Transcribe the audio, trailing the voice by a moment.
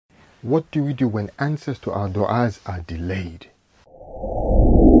What do we do when answers to our du'as are delayed?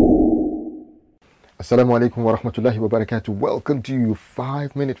 Assalamu alaikum wa rahmatullahi wa barakatuh. Welcome to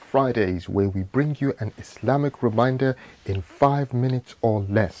 5 Minute Fridays, where we bring you an Islamic reminder in 5 minutes or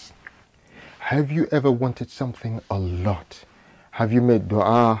less. Have you ever wanted something a lot? Have you made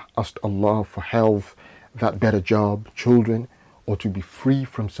dua, asked Allah for health, that better job, children, or to be free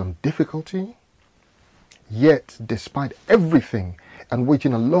from some difficulty? Yet, despite everything and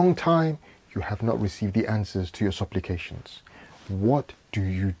waiting a long time, you have not received the answers to your supplications. What do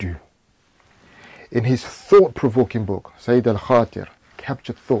you do? In his thought-provoking book, Sayyid al-Khatir,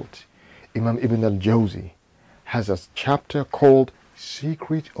 Captured Thought, Imam Ibn al-Jawzi has a chapter called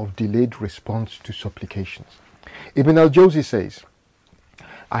Secret of Delayed Response to Supplications. Ibn al-Jawzi says,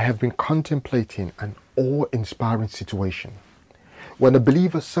 I have been contemplating an awe-inspiring situation. When a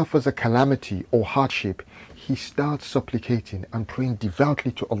believer suffers a calamity or hardship, he starts supplicating and praying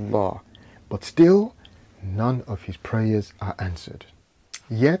devoutly to Allah, but still, none of his prayers are answered.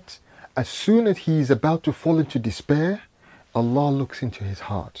 Yet, as soon as he is about to fall into despair, Allah looks into his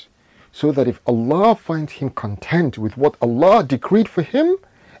heart, so that if Allah finds him content with what Allah decreed for him,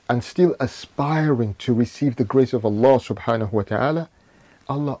 and still aspiring to receive the grace of Allah subhanahu wa ta'ala,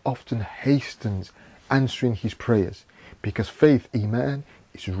 Allah often hastens answering his prayers, because faith, Iman,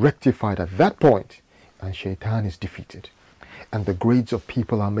 is rectified at that point, and Shaitan is defeated, and the grades of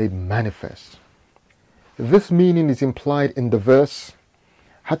people are made manifest. This meaning is implied in the verse,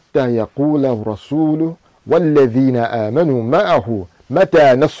 حَتَّى يَقُولَ الرَّسُولُ وَالَّذِينَ آمَنُوا مَعَهُ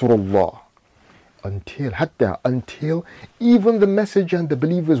مَتَى نَصْرُ اللَّهِ Until even the messenger and the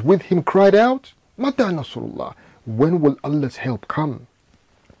believers with him cried out, مَتَى نَصْرُ اللَّهِ When will Allah's help come?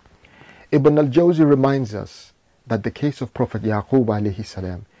 Ibn al-Jawzi reminds us that the case of Prophet Yaqub alayhi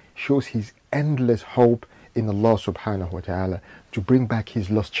salam shows his endless hope in Allah subhanahu wa ta'ala to bring back his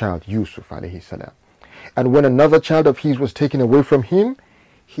lost child Yusuf alayhi salam. And when another child of his was taken away from him,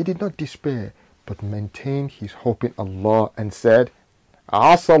 he did not despair but maintained his hope in Allah and said,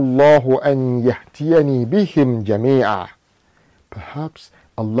 عَسَى اللَّهُ أَن يَهْتِيَنِي بِهِمْ جَمِيعًا Perhaps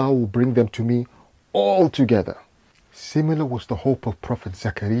Allah will bring them to me all together. Similar was the hope of Prophet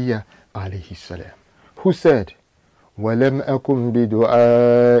Zakaria alayhi salam, who said, وَلَمْ أَكُنْ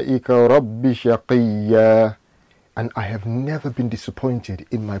بِدُعَائِكَ رَبِّ شَقِيًّا And I have never been disappointed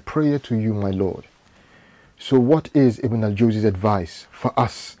in my prayer to you, my Lord. So what is Ibn al-Jawzi's advice for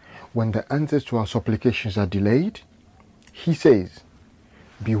us when the answers to our supplications are delayed? He says,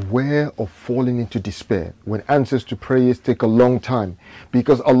 beware of falling into despair when answers to prayers take a long time,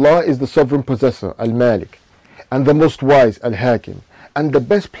 because Allah is the sovereign possessor, Al-Malik, and the most wise, Al-Hakim, and the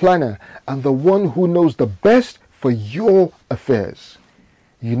best planner, and the one who knows the best for your affairs.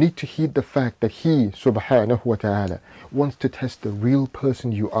 You need to heed the fact that He, subhanahu wa ta'ala, wants to test the real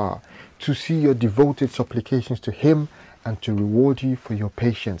person you are, to see your devoted supplications to Him, and to reward you for your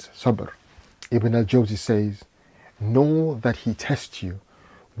patience, sabr. Ibn al-Jawzi says, know that He tests you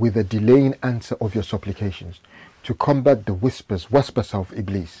with a delaying answer of your supplications to combat the waswasa of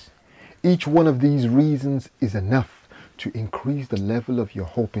Iblis. Each one of these reasons is enough to increase the level of your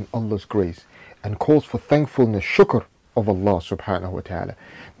hope in Allah's grace and calls for thankfulness, shukr of Allah subhanahu wa ta'ala,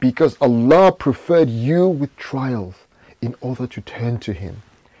 because Allah preferred you with trials in order to turn to Him.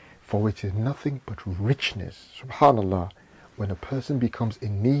 For it is nothing but richness, subhanallah, when a person becomes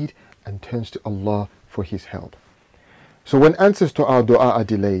in need and turns to Allah for his help. So when answers to our dua are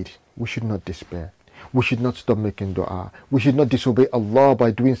delayed, we should not despair. We should not stop making dua. We should not disobey Allah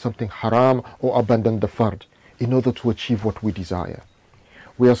by doing something haram or abandon the fard in order to achieve what we desire.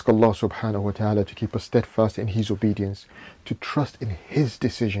 We ask Allah subhanahu wa ta'ala to keep us steadfast in His obedience, to trust in His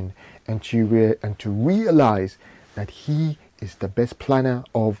decision, and to realize that He is the best planner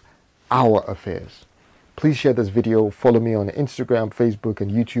of our affairs. Please share this video. Follow me on Instagram, Facebook, and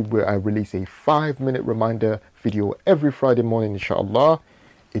YouTube, where I release a 5-minute reminder video every Friday morning, inshallah.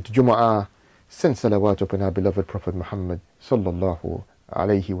 It's Jum'ah. Send salawat upon our beloved Prophet Muhammad sallallahu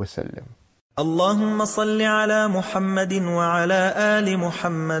alayhi wa sallam. اللهم صل على محمد وعلى آل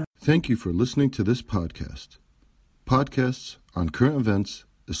محمد. Thank you for listening to this podcast. Podcasts on current events,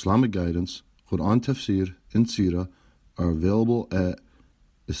 Islamic guidance, Quran tafsir, and seerah are available at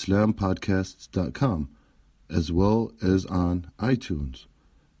islampodcasts.com, as well as on iTunes.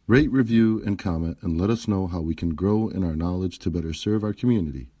 Rate, review, and comment, and let us know how we can grow in our knowledge to better serve our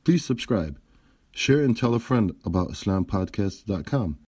community. Please subscribe, share, and tell a friend about islampodcasts.com.